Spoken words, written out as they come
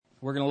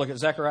We're going to look at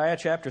Zechariah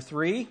chapter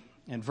 3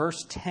 and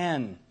verse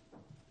 10.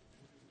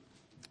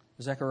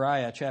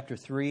 Zechariah chapter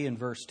 3 and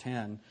verse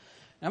 10.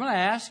 I'm going to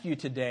ask you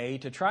today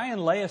to try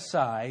and lay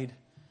aside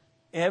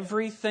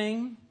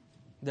everything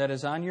that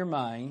is on your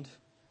mind.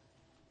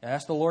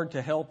 Ask the Lord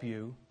to help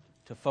you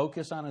to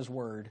focus on His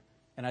Word.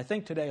 And I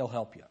think today will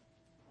help you.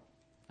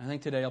 I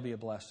think today will be a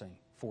blessing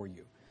for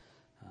you.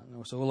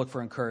 So we'll look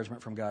for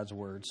encouragement from God's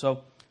Word.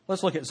 So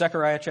let's look at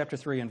Zechariah chapter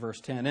 3 and verse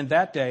 10. In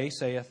that day,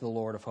 saith the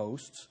Lord of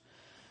hosts,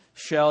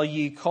 shall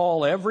ye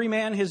call every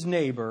man his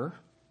neighbor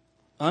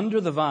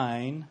under the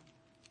vine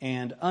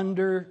and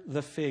under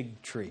the fig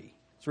tree.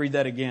 Let's read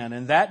that again.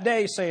 In that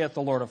day, saith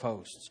the Lord of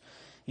hosts,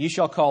 ye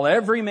shall call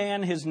every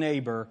man his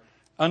neighbor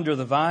under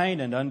the vine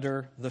and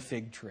under the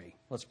fig tree.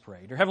 Let's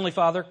pray. Dear Heavenly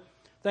Father,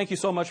 thank you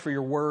so much for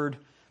your word.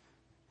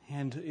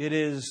 And it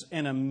is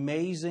an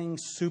amazing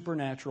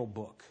supernatural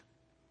book.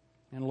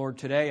 And Lord,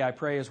 today I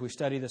pray as we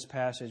study this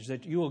passage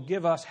that you will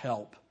give us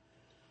help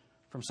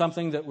from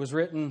something that was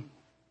written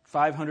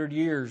 500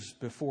 years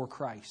before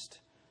Christ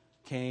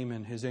came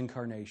in His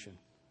incarnation.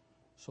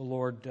 So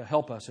Lord,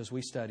 help us as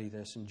we study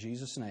this in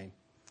Jesus' name.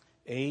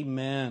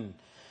 Amen.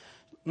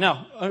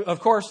 Now, of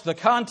course, the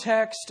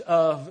context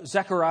of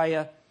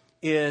Zechariah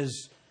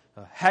is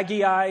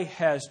Haggai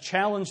has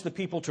challenged the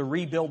people to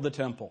rebuild the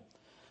temple.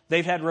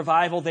 They've had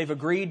revival. They've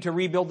agreed to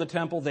rebuild the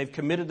temple. They've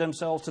committed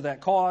themselves to that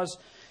cause.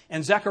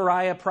 And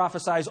Zechariah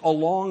prophesies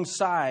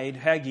alongside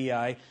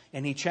Haggai,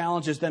 and he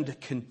challenges them to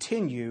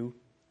continue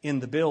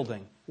in the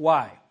building.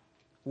 Why?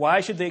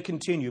 Why should they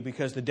continue?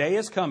 Because the day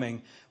is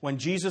coming when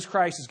Jesus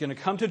Christ is going to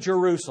come to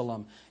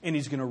Jerusalem and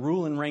He's going to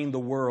rule and reign the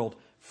world.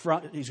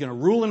 He's going to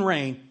rule and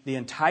reign the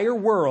entire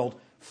world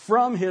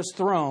from His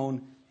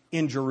throne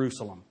in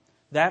Jerusalem.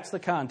 That's the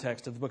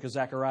context of the book of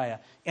Zechariah,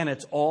 and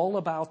it's all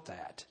about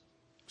that.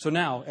 So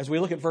now, as we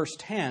look at verse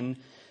 10,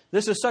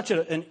 this is such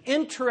an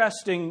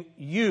interesting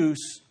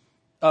use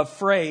of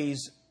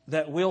phrase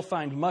that we'll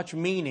find much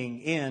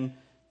meaning in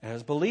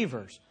as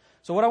believers.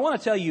 So what I want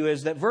to tell you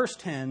is that verse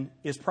 10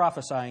 is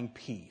prophesying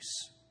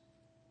peace.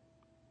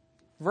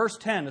 Verse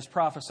 10 is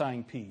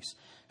prophesying peace.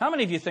 How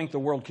many of you think the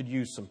world could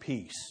use some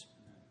peace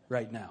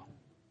right now?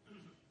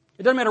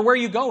 It doesn't matter where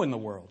you go in the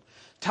world.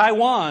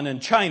 Taiwan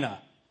and China.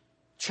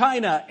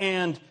 China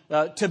and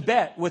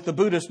Tibet with the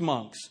Buddhist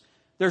monks.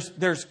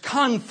 There's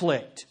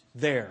conflict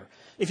there.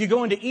 If you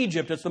go into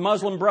Egypt, it's the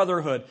Muslim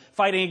Brotherhood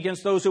fighting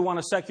against those who want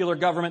a secular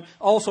government,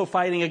 also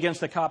fighting against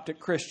the Coptic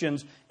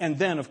Christians, and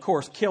then, of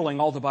course, killing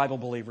all the Bible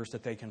believers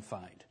that they can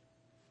find.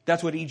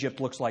 That's what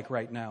Egypt looks like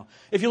right now.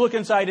 If you look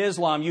inside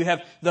Islam, you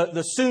have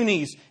the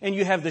Sunnis, and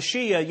you have the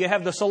Shia, you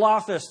have the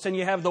Salafists, and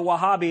you have the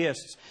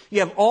Wahhabists.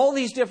 You have all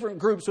these different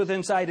groups within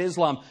inside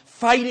Islam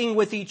fighting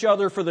with each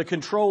other for the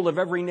control of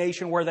every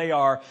nation where they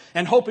are,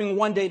 and hoping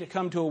one day to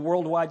come to a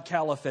worldwide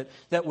caliphate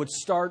that would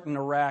start in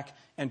Iraq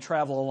and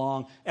travel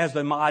along as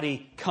the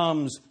Mahdi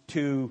comes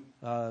to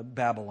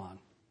Babylon.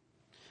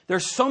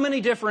 There's so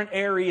many different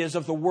areas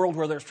of the world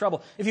where there's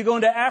trouble. If you go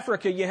into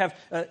Africa, you have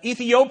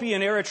Ethiopia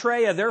and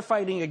Eritrea. They're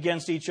fighting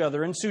against each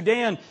other. In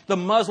Sudan, the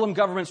Muslim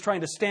government's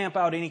trying to stamp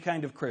out any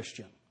kind of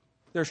Christian.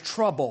 There's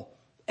trouble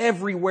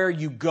everywhere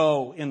you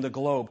go in the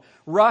globe.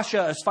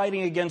 Russia is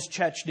fighting against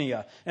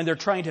Chechnya, and they're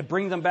trying to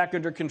bring them back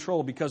under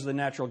control because of the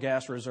natural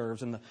gas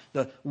reserves and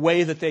the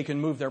way that they can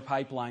move their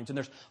pipelines. And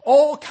there's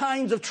all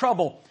kinds of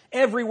trouble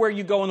everywhere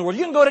you go in the world.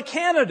 You can go to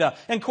Canada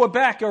and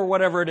Quebec or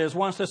whatever it is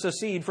wants to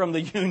secede from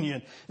the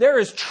Union. There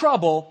is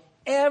trouble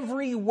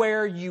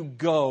everywhere you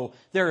go.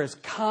 There is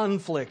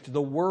conflict.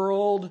 The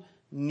world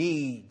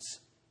needs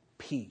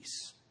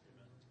peace.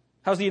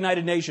 How's the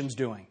United Nations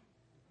doing?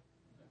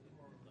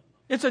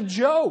 It's a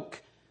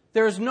joke.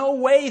 There's no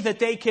way that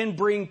they can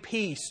bring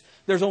peace.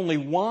 There's only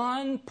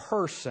one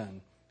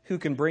person who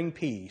can bring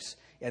peace,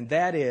 and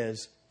that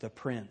is the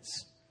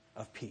Prince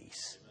of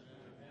Peace.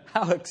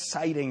 How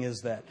exciting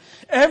is that?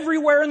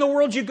 Everywhere in the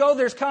world you go,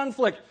 there's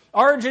conflict.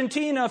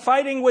 Argentina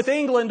fighting with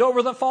England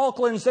over the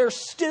Falklands. They're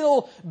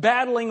still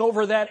battling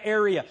over that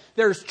area.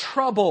 There's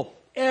trouble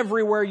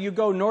everywhere you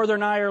go.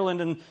 Northern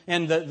Ireland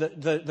and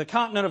the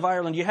continent of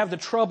Ireland, you have the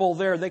trouble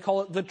there. They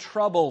call it the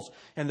Troubles.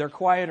 And they're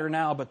quieter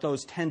now, but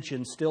those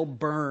tensions still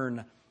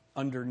burn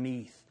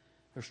underneath.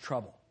 There's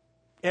trouble.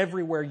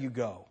 Everywhere you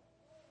go,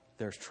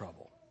 there's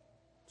trouble.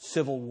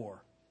 Civil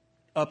war,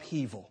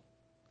 upheaval,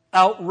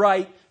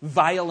 outright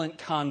violent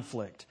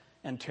conflict,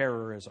 and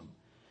terrorism.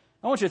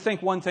 I want you to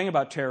think one thing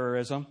about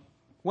terrorism.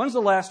 When's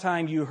the last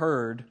time you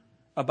heard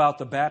about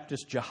the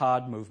Baptist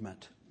Jihad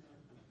movement?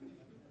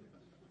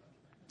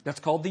 That's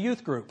called the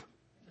youth group.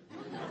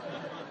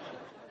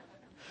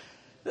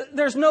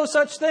 There's no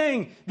such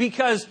thing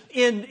because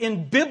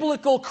in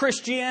biblical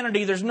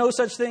Christianity, there's no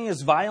such thing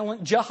as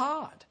violent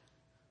jihad.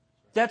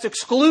 That's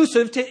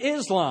exclusive to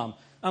Islam,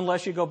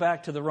 unless you go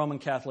back to the Roman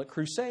Catholic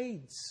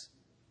Crusades.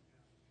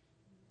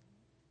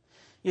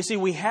 You see,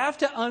 we have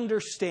to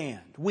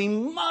understand, we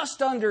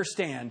must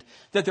understand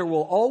that there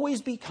will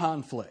always be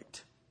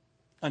conflict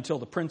until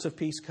the Prince of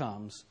Peace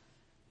comes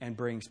and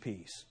brings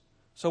peace.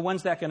 So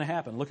when's that going to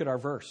happen? Look at our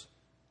verse.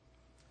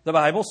 The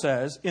Bible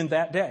says, in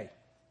that day.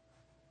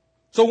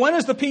 So when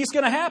is the peace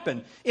going to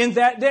happen? In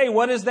that day.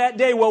 What is that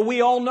day? Well,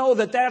 we all know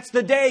that that's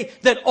the day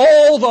that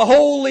all the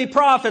holy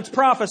prophets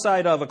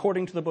prophesied of,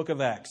 according to the book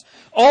of Acts.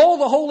 All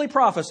the holy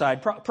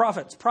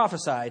prophets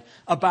prophesied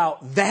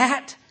about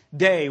that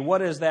day.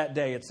 What is that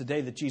day? It's the day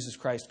that Jesus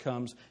Christ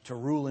comes to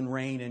rule and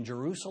reign in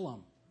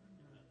Jerusalem.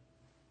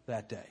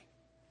 That day.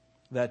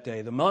 That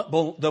day.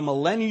 The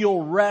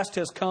millennial rest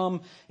has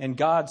come, and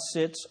God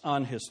sits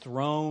on His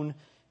throne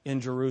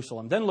in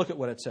Jerusalem. Then look at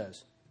what it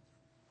says.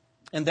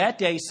 And that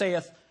day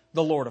saith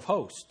the Lord of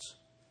hosts.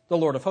 The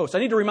Lord of hosts. I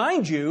need to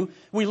remind you,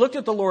 we looked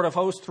at the Lord of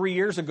hosts 3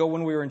 years ago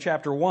when we were in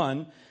chapter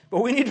 1,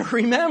 but we need to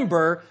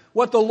remember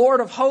what the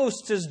Lord of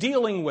hosts is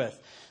dealing with.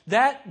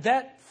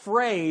 That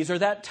phrase, or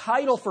that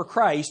title for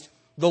Christ,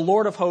 the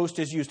Lord of hosts,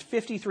 is used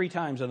 53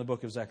 times in the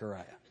book of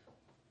Zechariah.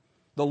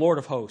 The Lord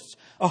of hosts.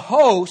 A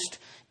host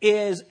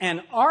is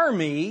an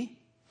army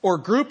or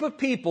group of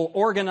people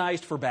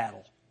organized for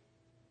battle.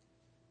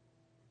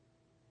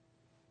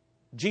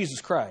 Jesus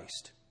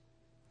Christ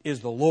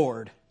is the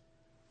Lord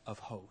of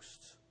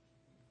hosts.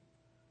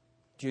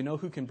 Do you know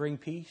who can bring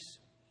peace?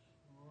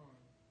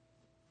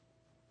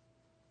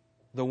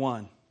 The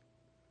one.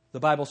 The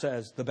Bible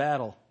says the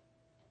battle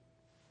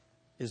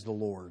is the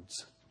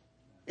Lord's.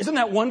 Isn't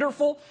that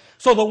wonderful?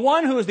 So the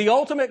one who is the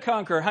ultimate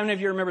conqueror. How many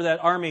of you remember that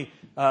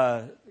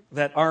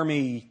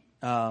army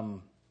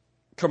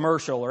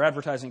commercial or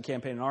advertising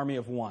campaign, an army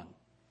of one?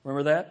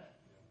 Remember that?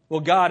 Well,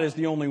 God is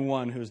the only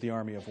one who is the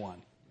army of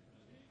one.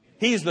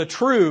 He's the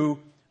true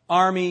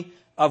army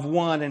of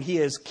one, and He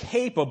is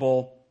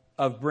capable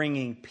of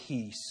bringing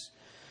peace.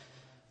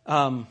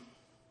 Then,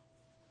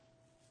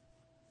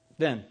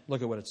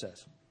 look at what it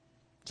says.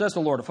 It says the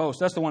Lord of hosts.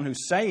 That's the one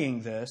who's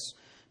saying this.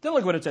 Then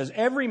look what it says.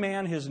 Every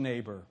man his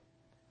neighbor.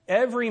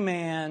 Every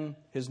man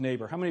his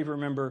neighbor. How many of you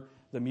remember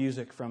the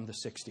music from the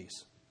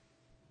 60s?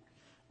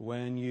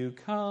 When you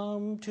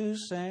come to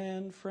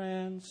San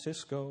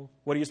Francisco.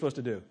 What are you supposed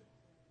to do?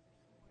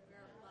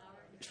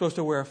 You're supposed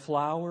to wear a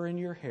flower in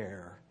your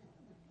hair.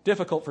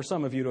 Difficult for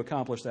some of you to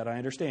accomplish that, I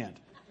understand.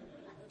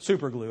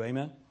 Super glue,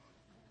 amen?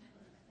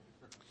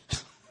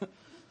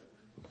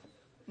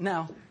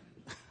 Now,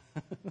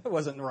 that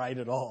wasn't right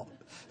at all.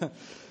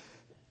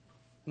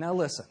 Now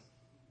listen.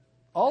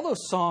 All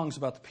those songs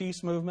about the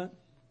peace movement,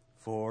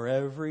 for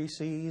every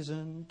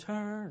season,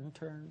 turn,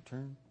 turn,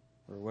 turn,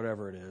 or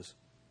whatever it is.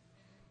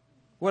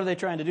 What are they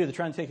trying to do? They're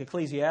trying to take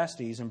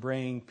Ecclesiastes and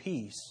bring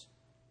peace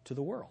to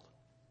the world.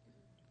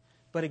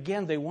 But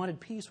again, they wanted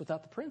peace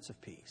without the Prince of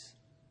Peace.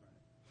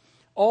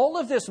 All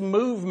of this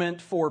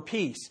movement for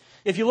peace.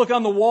 If you look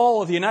on the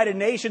wall of the United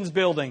Nations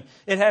building,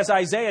 it has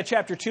Isaiah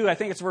chapter 2, I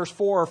think it's verse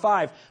 4 or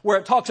 5, where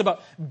it talks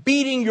about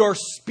beating your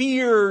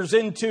spears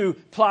into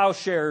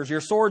plowshares,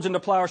 your swords into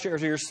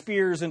plowshares, or your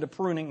spears into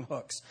pruning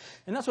hooks.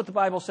 And that's what the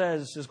Bible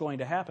says is going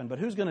to happen. But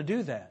who's going to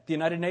do that? The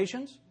United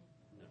Nations?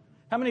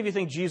 How many of you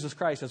think Jesus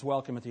Christ is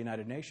welcome at the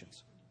United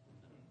Nations?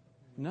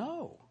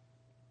 No.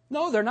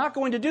 No, they're not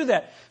going to do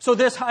that. So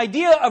this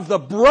idea of the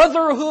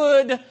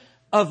brotherhood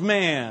of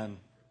man.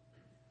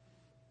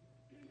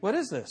 What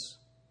is this?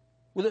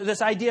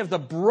 This idea of the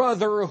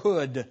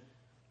brotherhood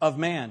of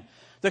man.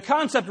 The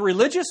concept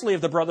religiously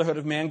of the brotherhood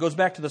of man goes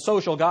back to the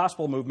social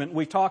gospel movement.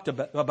 We've talked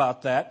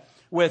about that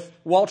with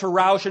Walter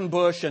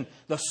Rauschenbusch and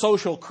the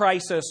social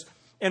crisis.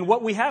 And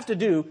what we have to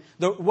do,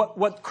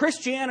 what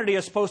Christianity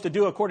is supposed to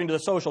do according to the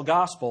social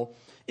gospel,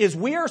 is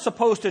we are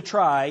supposed to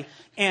try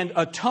and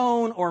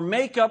atone or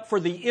make up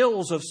for the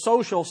ills of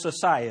social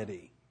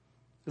society.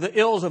 The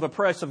ills of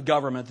oppressive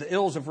government, the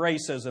ills of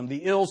racism,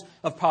 the ills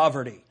of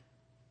poverty.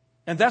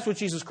 And that's what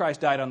Jesus Christ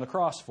died on the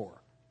cross for.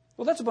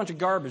 Well, that's a bunch of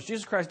garbage.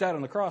 Jesus Christ died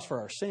on the cross for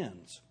our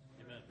sins.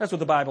 Amen. That's what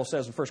the Bible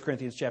says in 1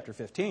 Corinthians chapter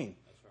 15. Right.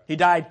 He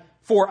died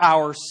for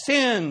our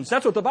sins.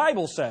 That's what the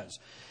Bible says.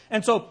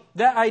 And so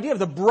that idea of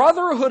the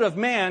brotherhood of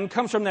man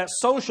comes from that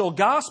social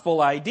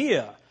gospel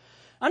idea.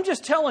 I'm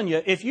just telling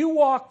you, if you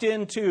walked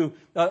into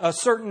a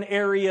certain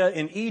area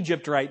in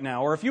Egypt right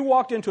now, or if you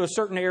walked into a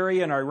certain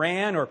area in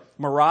Iran or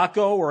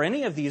Morocco or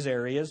any of these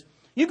areas,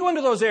 you go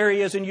into those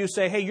areas and you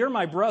say, hey, you're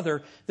my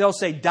brother. They'll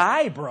say,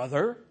 die,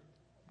 brother.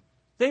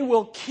 They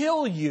will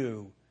kill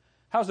you.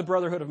 How's the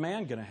brotherhood of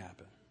man going to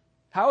happen?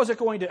 How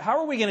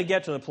are we going to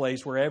get to the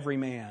place where every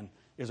man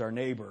is our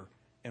neighbor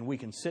and we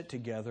can sit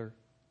together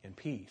in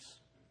peace?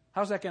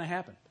 How's that going to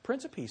happen? The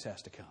Prince of Peace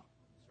has to come.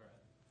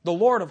 The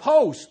Lord of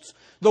hosts,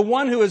 the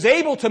one who is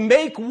able to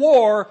make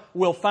war,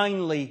 will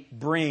finally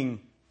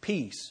bring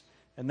peace.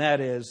 And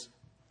that is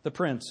the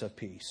Prince of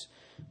Peace.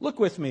 Look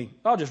with me.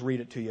 I'll just read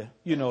it to you.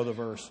 You know the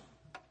verse.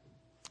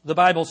 The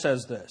Bible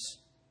says this.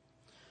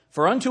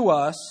 For unto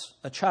us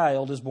a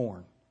child is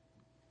born.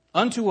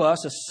 Unto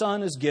us a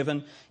son is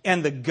given,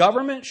 and the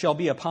government shall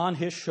be upon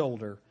his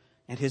shoulder,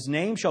 and his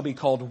name shall be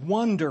called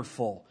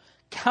Wonderful,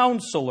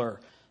 Counselor,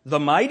 the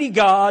Mighty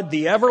God,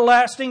 the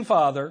Everlasting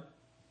Father,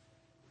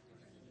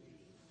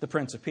 the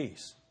Prince of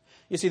Peace.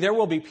 You see, there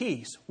will be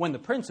peace when the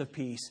Prince of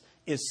Peace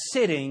is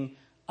sitting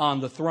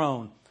on the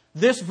throne.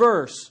 This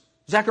verse,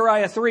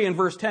 Zechariah 3 and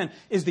verse 10,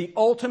 is the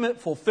ultimate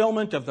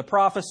fulfillment of the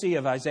prophecy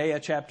of Isaiah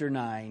chapter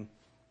 9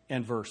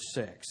 and verse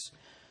 6.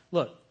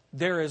 Look,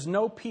 there is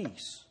no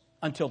peace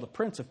until the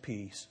Prince of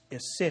Peace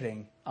is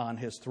sitting on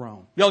his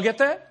throne. Y'all get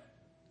that?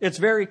 It's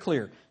very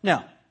clear.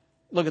 Now,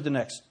 look at the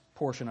next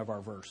portion of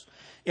our verse.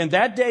 In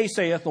that day,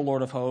 saith the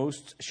Lord of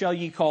hosts, shall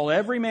ye call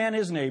every man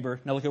his neighbor.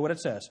 Now look at what it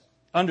says.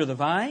 Under the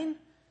vine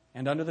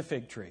and under the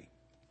fig tree.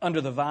 Under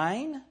the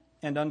vine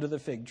and under the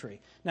fig tree.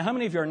 Now, how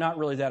many of you are not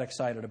really that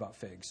excited about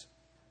figs?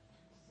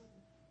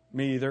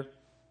 Me either.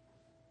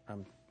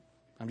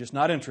 I'm just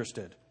not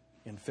interested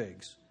in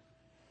figs.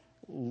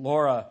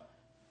 Laura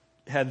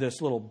had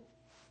this little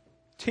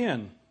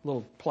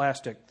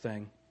plastic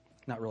thing.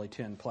 Not really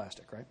tin,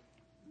 plastic, right?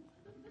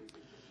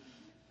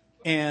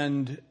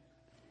 And,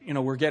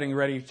 we're getting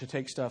ready to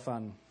take stuff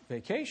on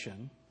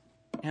vacation.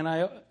 And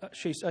I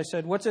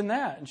said, what's in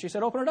that? And she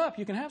said, open it up.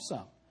 You can have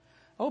some.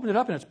 I opened it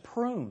up and it's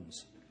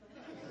prunes.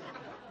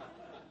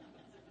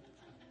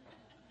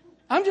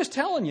 I'm just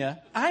telling you,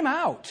 I'm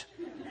out.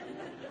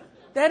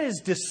 That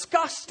is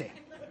disgusting.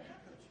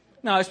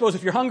 Now, I suppose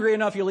if you're hungry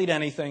enough, you'll eat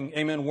anything.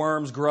 Amen.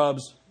 Worms,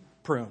 grubs,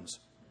 prunes.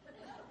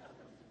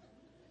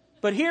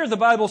 But here the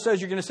Bible says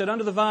you're going to sit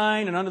under the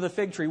vine and under the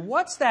fig tree.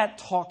 What's that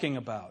talking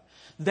about?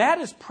 That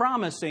is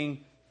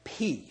promising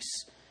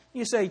peace.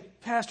 You say,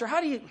 Pastor, how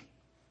do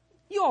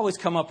you always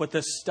come up with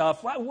this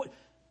stuff?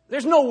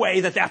 There's no way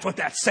that's what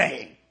that's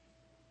saying.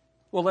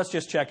 Well, let's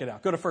just check it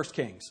out. Go to 1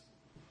 Kings.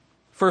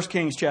 1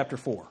 Kings chapter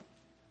 4.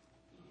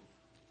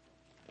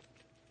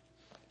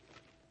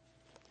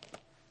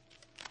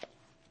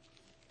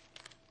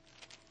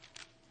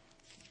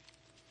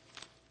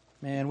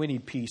 Man, we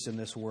need peace in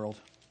this world.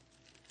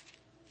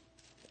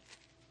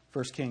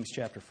 1 Kings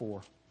chapter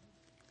 4.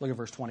 Look at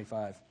verse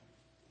 25.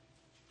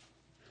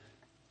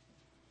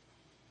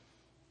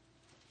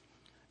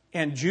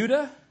 And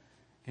Judah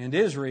and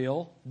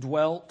Israel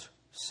dwelt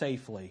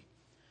safely,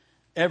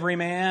 every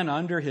man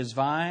under his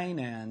vine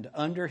and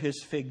under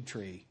his fig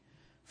tree,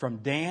 from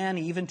Dan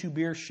even to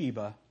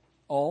Beersheba,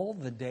 all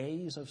the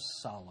days of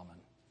Solomon.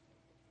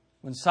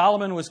 When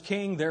Solomon was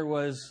king, there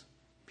was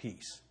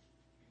peace.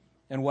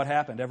 And what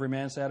happened? Every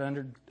man sat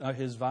under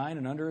his vine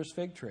and under his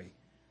fig tree.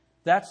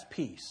 That's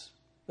peace.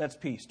 That's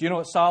peace. Do you know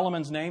what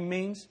Solomon's name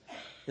means?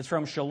 It's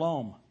from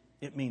Shalom.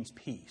 It means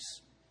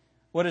peace.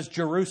 What is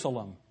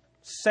Jerusalem?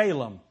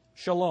 Salem.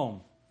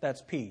 Shalom.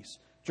 That's peace.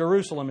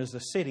 Jerusalem is the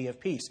city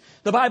of peace.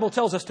 The Bible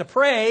tells us to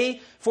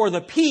pray for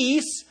the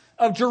peace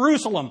of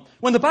Jerusalem.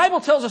 When the Bible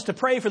tells us to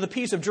pray for the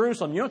peace of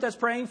Jerusalem, you know what that's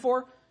praying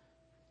for?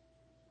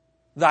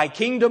 Thy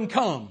kingdom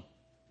come,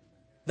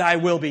 thy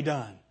will be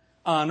done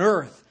on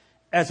earth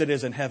as it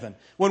is in heaven.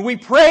 When we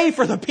pray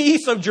for the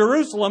peace of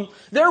Jerusalem,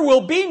 there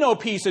will be no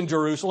peace in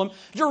Jerusalem.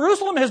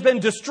 Jerusalem has been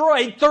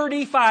destroyed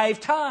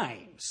 35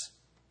 times.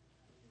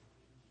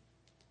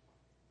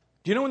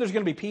 Do you know when there's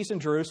going to be peace in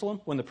Jerusalem?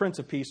 When the Prince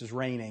of Peace is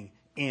reigning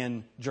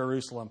in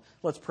Jerusalem.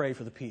 Let's pray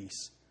for the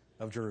peace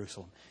of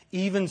Jerusalem.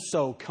 Even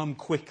so, come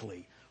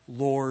quickly,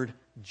 Lord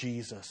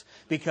Jesus,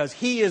 because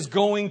He is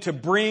going to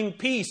bring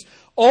peace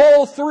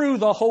all through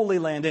the Holy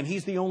Land, and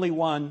He's the only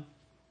one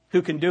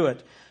who can do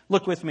it.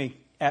 Look with me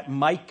at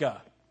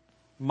Micah.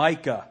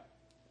 Micah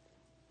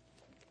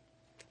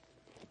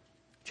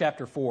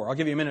chapter 4. I'll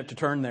give you a minute to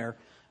turn there.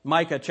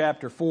 Micah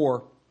chapter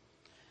 4.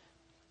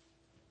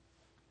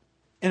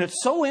 And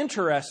it's so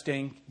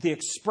interesting, the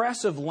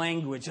expressive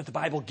language that the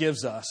Bible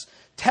gives us,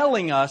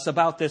 telling us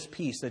about this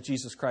peace that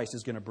Jesus Christ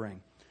is going to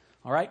bring.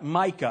 All right,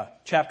 Micah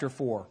chapter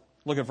 4.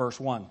 Look at verse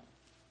 1.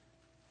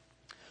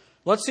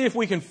 Let's see if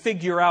we can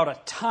figure out a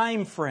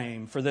time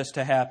frame for this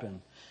to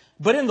happen.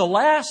 But in the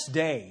last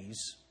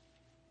days...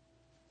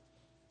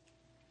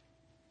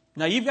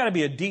 Now, you've got to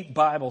be a deep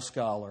Bible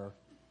scholar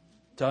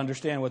to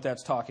understand what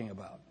that's talking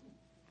about.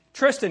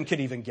 Tristan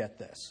could even get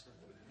this.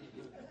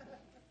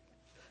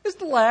 It's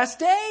the last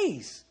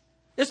days.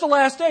 It's the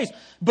last days.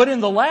 But in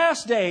the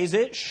last days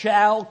it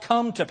shall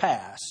come to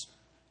pass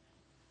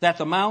that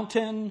the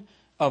mountain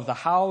of the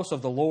house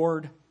of the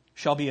Lord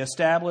shall be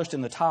established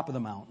in the top of the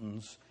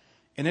mountains,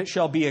 and it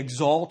shall be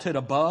exalted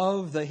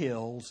above the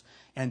hills,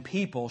 and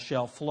people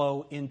shall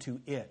flow into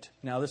it.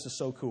 Now, this is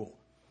so cool.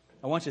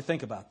 I want you to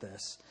think about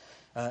this.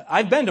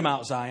 I've been to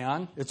Mount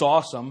Zion. It's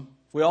awesome.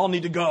 We all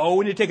need to go.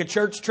 We need to take a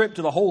church trip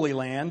to the Holy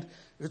Land.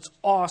 It's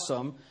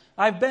awesome.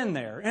 I've been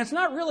there. And it's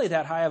not really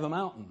that high of a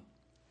mountain,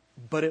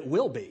 but it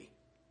will be.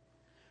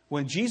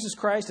 When Jesus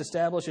Christ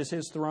establishes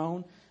His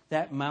throne,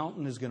 that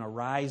mountain is going to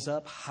rise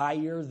up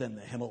higher than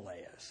the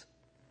Himalayas.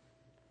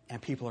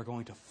 And people are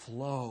going to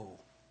flow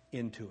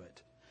into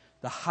it.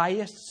 The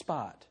highest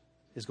spot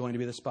is going to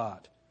be the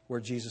spot where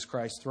Jesus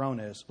Christ's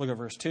throne is. Look at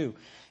verse 2.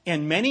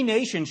 And many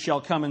nations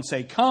shall come and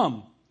say,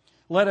 Come,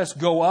 let us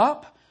go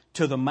up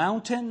to the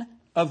mountain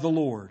of the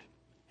Lord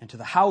and to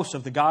the house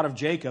of the God of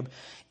Jacob,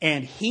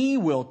 and He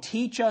will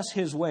teach us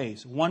His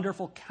ways.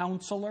 Wonderful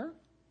Counselor.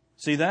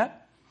 See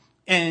that?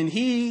 And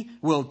He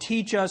will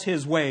teach us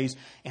His ways,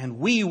 and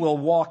we will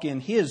walk in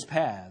His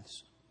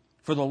paths.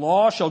 For the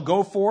law shall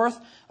go forth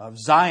of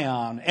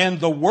Zion, and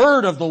the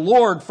word of the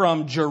Lord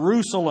from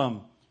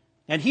Jerusalem.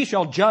 And He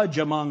shall judge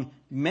among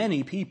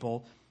many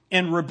people,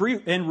 and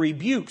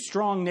rebuke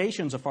strong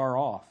nations afar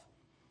off.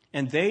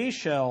 and they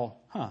shall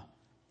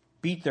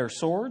beat their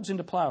swords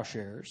into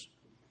plowshares,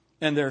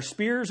 and their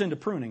spears into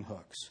pruning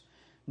hooks.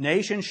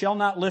 Nation shall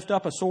not lift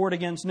up a sword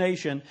against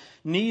nation,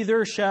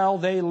 neither shall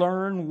they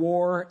learn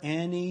war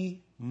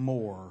any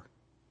more.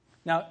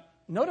 Now,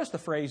 notice the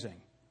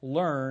phrasing,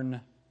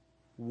 learn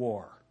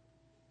war.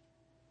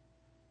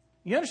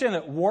 You understand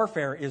that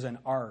warfare is an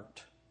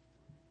art.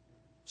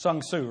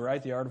 Sun Tzu,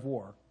 right? The art of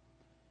war.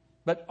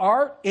 But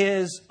art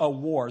is a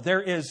war.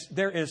 There is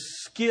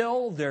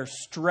skill, there's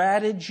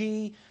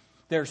strategy,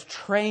 there's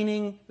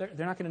training. They're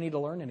not going to need to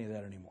learn any of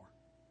that anymore.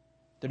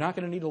 They're not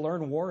going to need to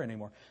learn war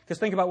anymore. Because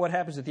think about what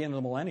happens at the end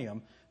of the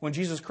millennium. When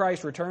Jesus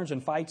Christ returns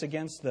and fights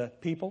against the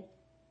people,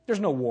 there's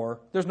no war,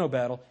 there's no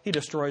battle. He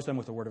destroys them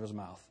with the word of his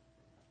mouth.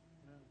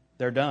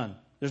 They're done.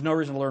 There's no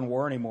reason to learn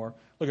war anymore.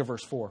 Look at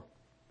verse 4.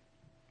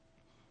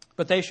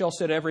 But they shall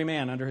sit every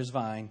man under his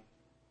vine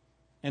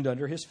and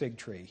under his fig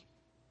tree,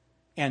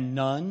 and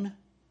none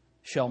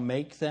shall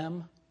make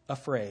them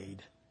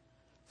afraid,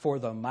 for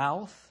the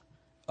mouth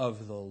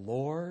of the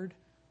Lord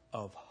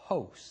of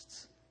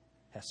hosts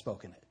has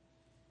spoken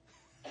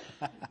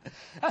it.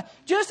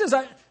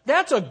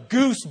 That's a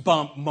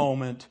goosebump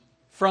moment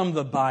from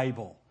the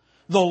Bible.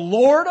 The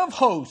Lord of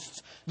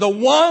hosts, the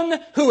one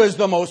who is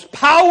the most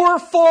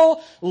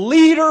powerful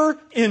leader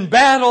in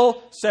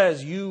battle,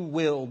 says, you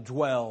will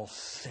dwell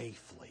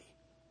safely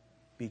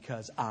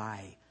because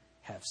I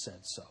have said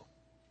so.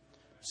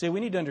 See, we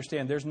need to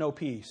understand there's no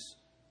peace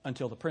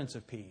until the Prince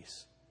of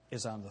Peace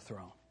is on the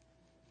throne.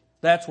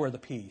 That's where the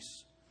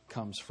peace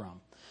comes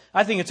from.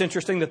 I think it's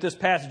interesting that this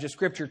passage of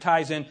Scripture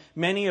ties in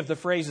many of the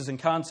phrases and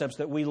concepts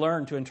that we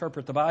learn to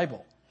interpret the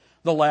Bible.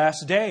 The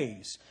last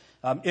days,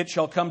 it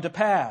shall come to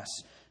pass,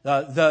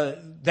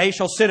 they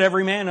shall sit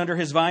every man under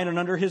his vine and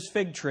under his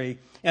fig tree,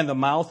 and the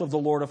mouth of the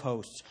Lord of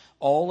hosts.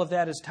 All of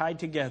that is tied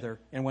together,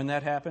 and when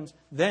that happens,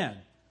 then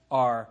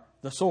are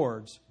the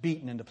swords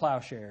beaten into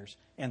plowshares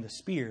and the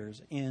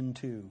spears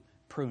into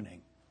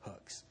pruning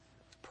hooks.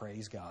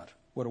 Praise God.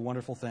 What a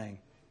wonderful thing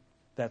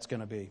that's going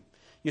to be.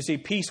 You see,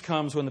 peace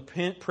comes when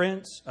the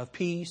Prince of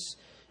Peace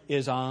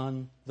is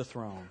on the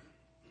throne.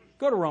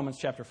 Go to Romans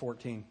chapter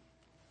 14.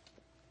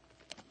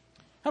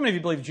 How many of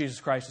you believe Jesus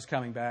Christ is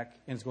coming back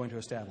and is going to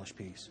establish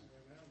peace?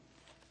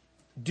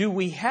 Do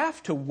we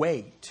have to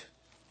wait?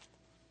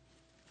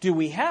 Do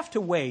we have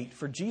to wait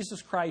for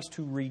Jesus Christ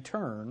to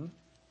return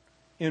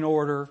in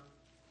order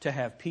to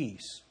have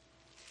peace?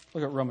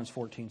 Look at Romans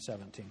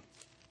 14:17.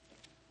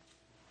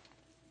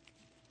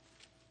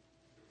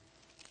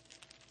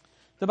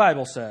 The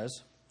Bible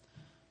says,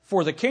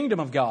 for the kingdom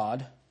of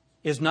God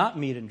is not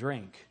meat and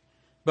drink,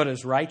 but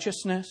is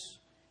righteousness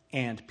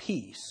and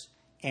peace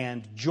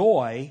and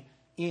joy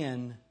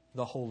in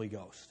the Holy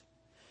Ghost.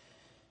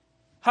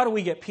 How do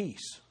we get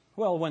peace?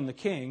 Well, when the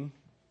King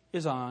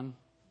is on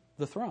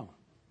the throne.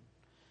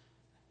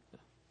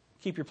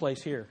 Keep your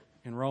place here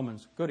in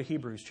Romans. Go to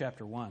Hebrews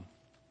chapter 1.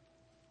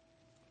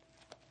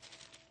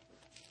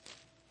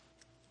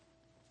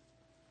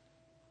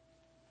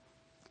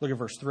 Look at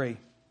verse 3.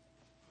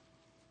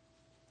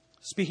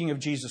 Speaking of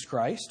Jesus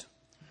Christ,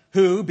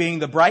 who, being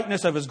the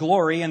brightness of his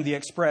glory and the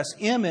express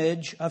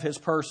image of his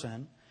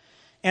person,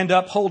 and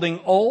upholding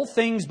all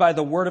things by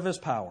the word of his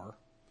power,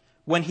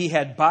 when he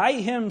had by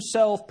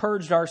himself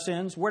purged our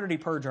sins. Where did he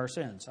purge our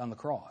sins? On the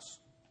cross.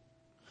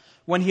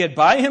 When he had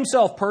by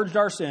himself purged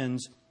our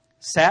sins,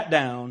 sat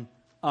down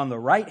on the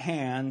right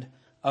hand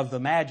of the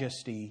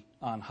majesty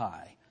on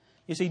high.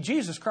 You see,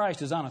 Jesus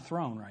Christ is on a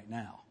throne right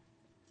now.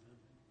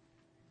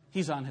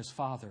 He's on his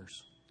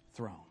Father's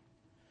throne.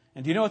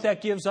 And do you know what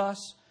that gives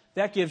us?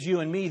 That gives you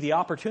and me the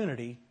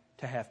opportunity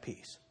to have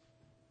peace.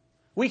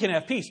 We can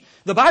have peace.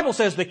 The Bible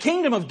says the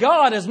kingdom of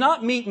God is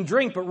not meat and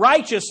drink, but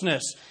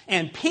righteousness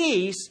and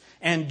peace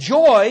and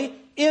joy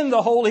in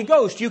the Holy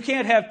Ghost. You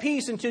can't have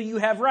peace until you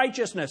have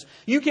righteousness.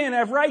 You can't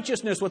have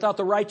righteousness without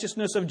the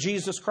righteousness of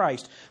Jesus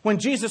Christ. When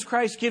Jesus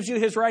Christ gives you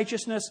his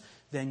righteousness,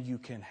 then you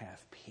can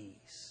have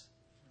peace.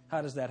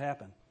 How does that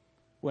happen?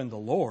 When the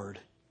Lord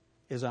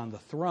is on the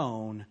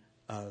throne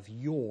of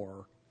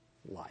your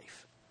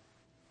life.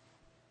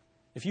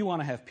 If you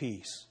want to have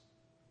peace,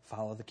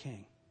 follow the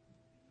King.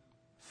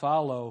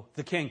 Follow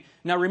the King.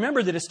 Now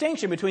remember the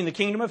distinction between the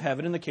kingdom of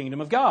heaven and the kingdom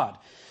of God.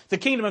 The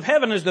kingdom of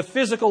heaven is the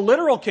physical,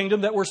 literal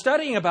kingdom that we're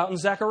studying about in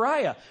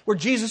Zechariah, where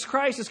Jesus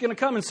Christ is going to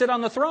come and sit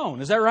on the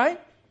throne. Is that right?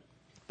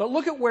 But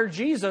look at where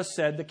Jesus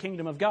said the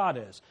kingdom of God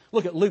is.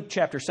 Look at Luke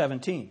chapter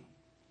 17.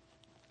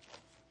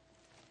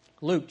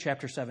 Luke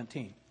chapter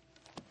 17.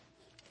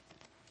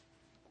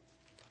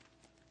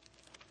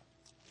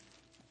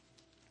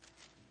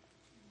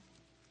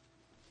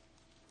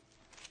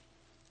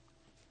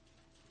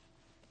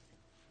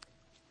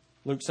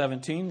 Luke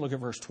 17, look at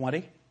verse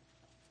 20.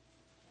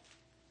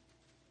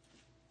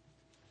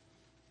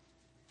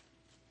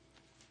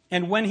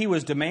 And when he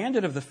was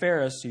demanded of the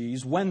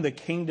Pharisees when the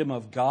kingdom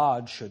of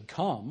God should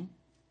come,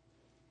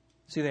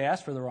 see, they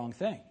asked for the wrong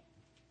thing.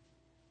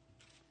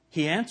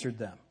 He answered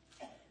them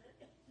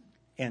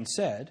and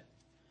said,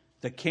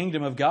 the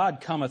kingdom of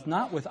God cometh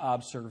not with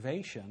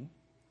observation.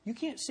 You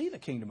can't see the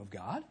kingdom of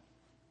God.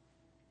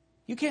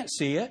 You can't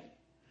see it.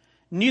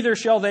 Neither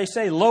shall they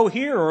say, Lo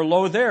here or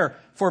lo there,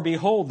 for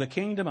behold, the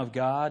kingdom of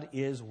God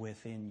is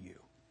within you.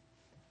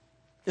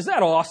 Is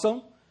that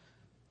awesome?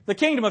 The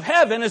kingdom of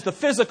heaven is the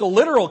physical,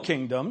 literal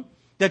kingdom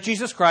that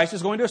Jesus Christ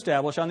is going to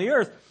establish on the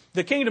earth.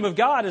 The kingdom of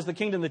God is the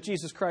kingdom that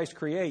Jesus Christ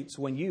creates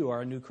when you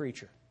are a new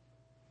creature.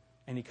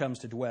 And He comes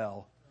to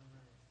dwell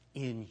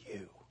in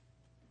you.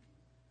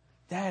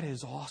 That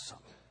is awesome.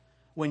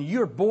 When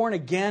you're born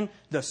again,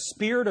 the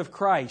Spirit of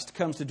Christ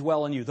comes to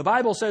dwell in you. The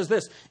Bible says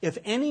this, if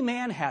any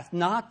man hath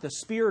not the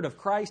Spirit of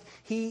Christ,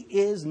 he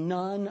is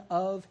none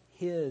of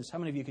His. How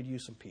many of you could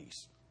use some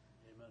peace?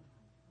 Amen.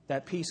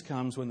 That peace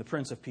comes when the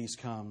Prince of Peace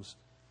comes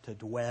to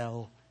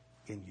dwell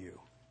in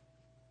you.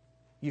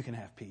 You can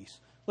have peace.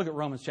 Look at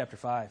Romans chapter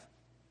 5,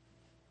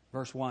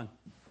 verse 1.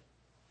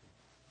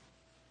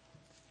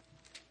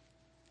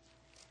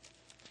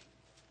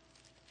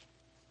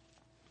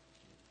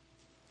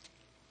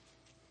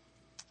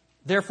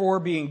 Therefore,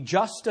 being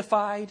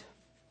justified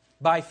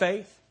by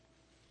faith,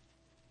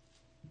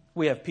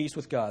 we have peace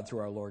with God through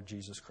our Lord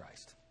Jesus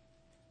Christ.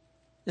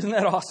 Isn't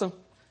that awesome?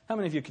 How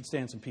many of you could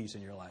stand some peace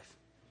in your life?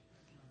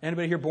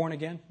 Anybody here born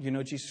again? You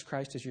know Jesus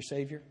Christ as your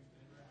Savior?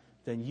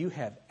 Then you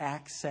have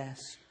access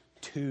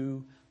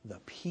to the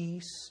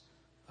peace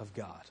of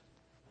God.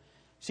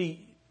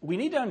 See, we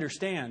need to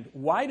understand,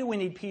 why do we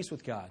need peace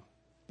with God?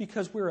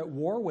 Because we're at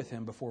war with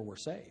Him before we're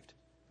saved.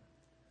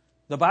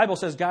 The Bible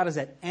says God is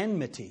at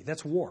enmity.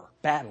 That's war,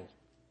 battle,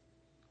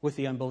 with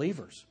the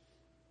unbelievers.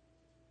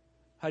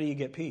 How do you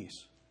get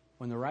peace?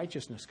 When the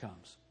righteousness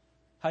comes.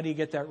 How do you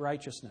get that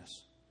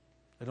righteousness?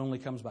 It only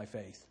comes by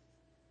faith.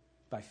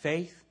 By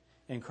faith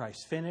in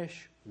Christ's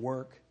finished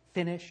work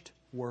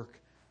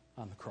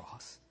on the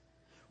cross.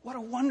 What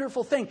a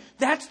wonderful thing.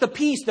 That's the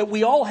peace that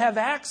we all have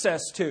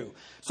access to.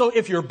 So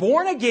if you're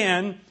born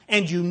again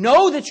and you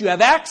know that you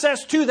have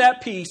access to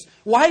that peace,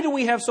 why do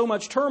we have so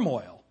much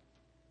turmoil?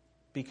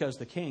 Because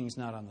the King's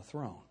not on the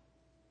throne.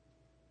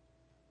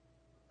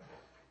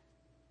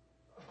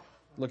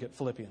 Look at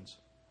Philippians.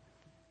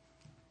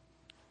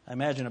 I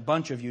imagine a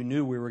bunch of you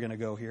knew we were going to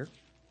go here.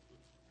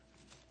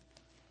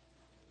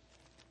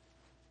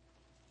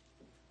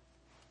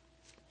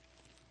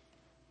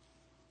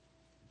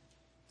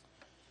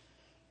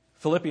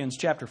 Philippians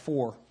chapter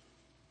 4.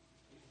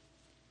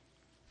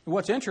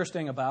 What's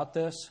interesting about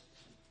this,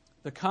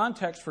 the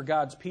context for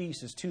God's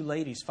peace is two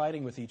ladies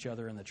fighting with each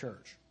other in the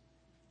church.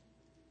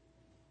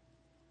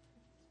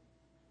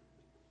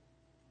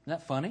 Isn't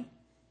that funny?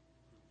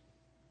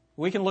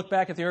 We can look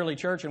back at the early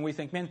church and we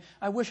think, man,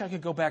 I wish I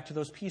could go back to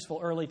those peaceful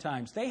early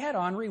times. They had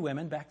ornery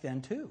women back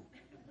then too.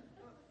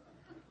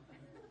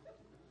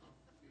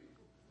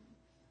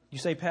 You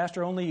say,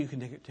 Pastor, only you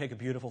can take a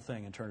beautiful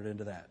thing and turn it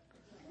into that.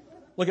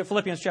 Look at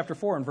Philippians chapter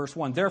 4 and verse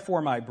 1.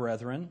 Therefore, my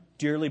brethren,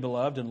 dearly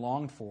beloved and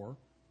longed for,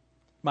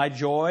 my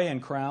joy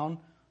and crown,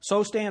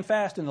 so stand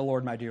fast in the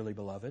Lord, my dearly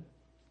beloved.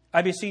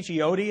 I beseech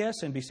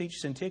Euodias and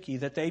beseech Syntyche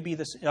that they be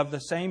of the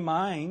same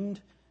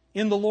mind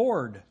in the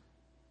Lord.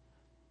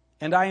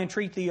 And I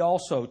entreat thee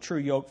also,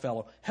 true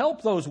yokefellow,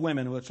 help those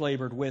women which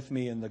labored with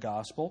me in the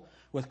gospel,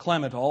 with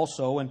Clement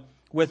also, and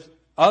with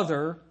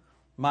other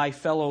my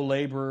fellow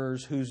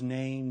laborers whose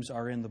names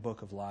are in the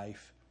book of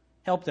life.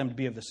 Help them to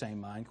be of the same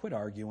mind. Quit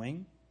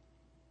arguing.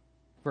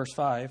 Verse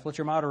 5, let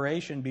your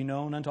moderation be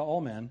known unto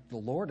all men. The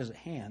Lord is at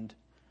hand.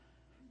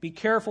 Be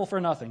careful for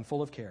nothing,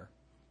 full of care.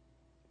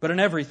 But in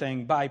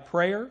everything, by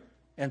prayer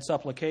and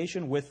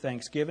supplication with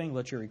thanksgiving,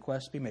 let your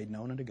requests be made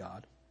known unto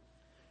God.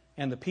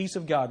 And the peace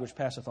of God, which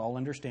passeth all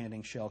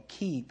understanding, shall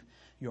keep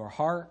your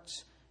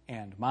hearts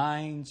and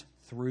minds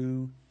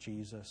through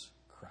Jesus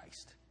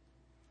Christ.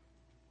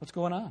 What's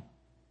going on?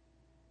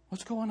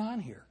 What's going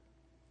on here?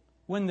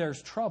 When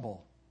there's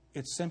trouble,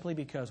 it's simply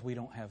because we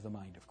don't have the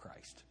mind of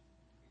Christ.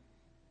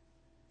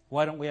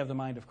 Why don't we have the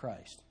mind of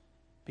Christ?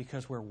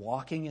 Because we're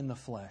walking in the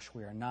flesh.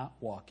 We are not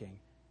walking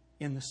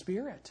in the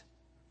Spirit.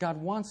 God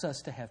wants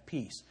us to have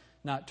peace,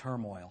 not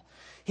turmoil.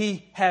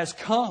 He has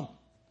come.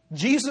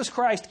 Jesus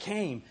Christ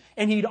came,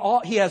 and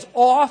He has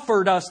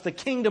offered us the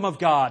kingdom of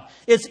God.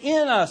 It's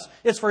in us.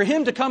 It's for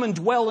Him to come and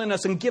dwell in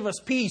us and give us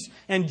peace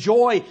and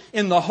joy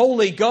in the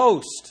Holy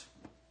Ghost.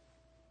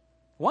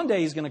 One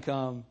day He's going to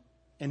come,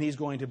 and He's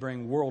going to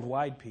bring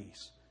worldwide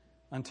peace.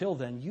 Until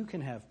then, you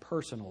can have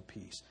personal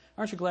peace.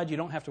 Aren't you glad you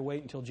don't have to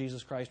wait until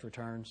Jesus Christ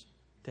returns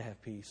to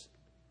have peace?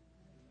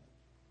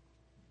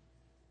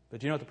 But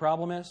do you know what the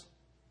problem is?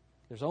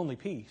 There's only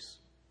peace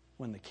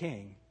when the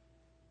King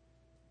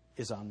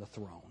is on the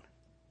throne.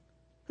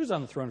 Who's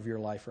on the throne of your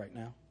life right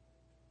now?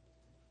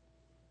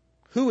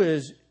 Who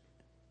is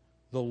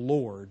the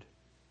Lord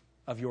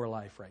of your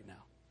life right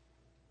now?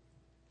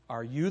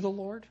 Are you the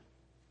Lord?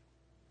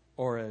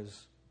 Or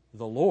is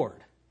the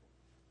Lord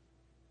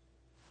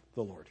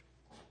the Lord?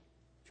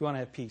 If you want to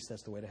have peace,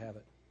 that's the way to have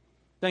it.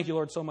 Thank you,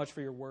 Lord, so much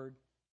for your word.